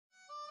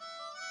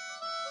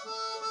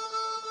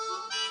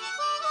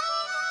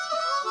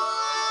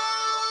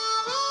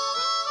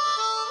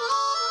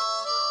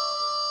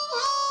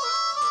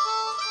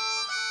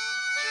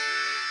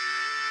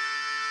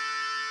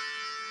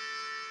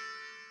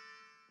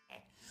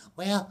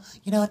Well,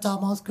 it's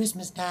almost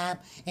Christmas time,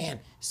 and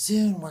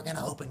soon we're going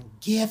to open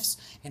gifts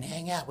and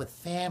hang out with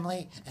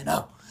family. And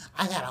oh,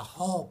 I got a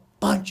whole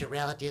bunch of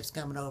relatives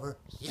coming over.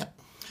 Yep.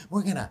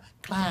 We're going to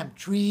climb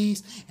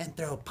trees and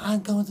throw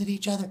pine cones at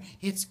each other.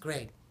 It's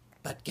great.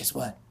 But guess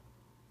what?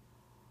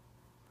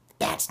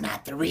 That's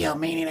not the real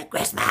meaning of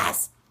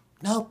Christmas.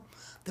 Nope.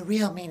 The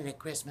real meaning of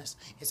Christmas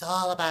is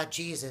all about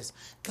Jesus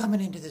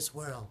coming into this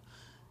world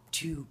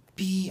to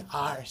be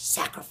our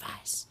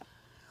sacrifice,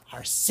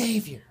 our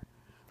Savior,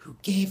 who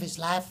gave his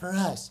life for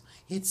us.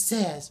 It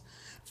says,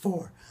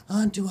 "For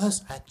unto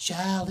us a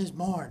child is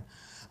born,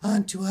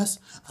 unto us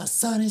a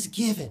son is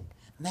given."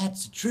 And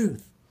that's the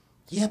truth.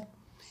 Yep.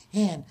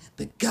 And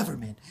the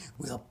government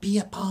will be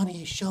upon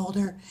his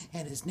shoulder,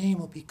 and his name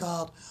will be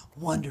called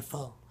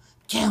Wonderful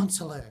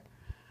Counselor,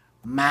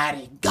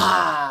 Mighty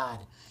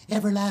God,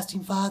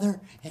 Everlasting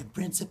Father, and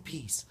Prince of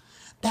Peace.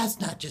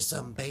 That's not just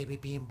some baby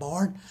being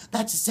born.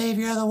 That's the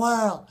Savior of the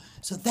world.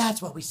 So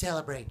that's what we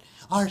celebrate.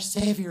 Our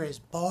Savior is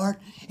born,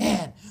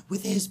 and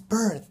with his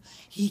birth,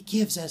 he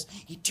gives us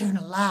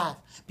eternal life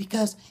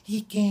because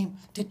he came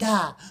to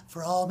die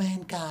for all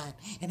mankind,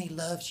 and he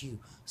loves you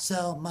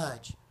so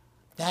much.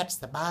 That's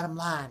the bottom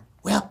line.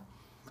 Well,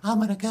 I'm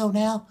going to go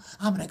now.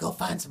 I'm going to go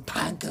find some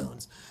pine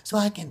cones so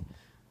I can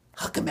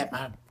huck them at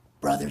my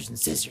brothers and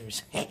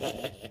sisters.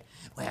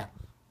 Well,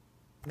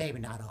 maybe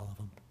not all of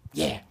them.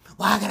 Yeah.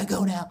 Well, I got to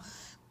go now.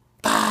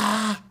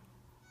 Bye.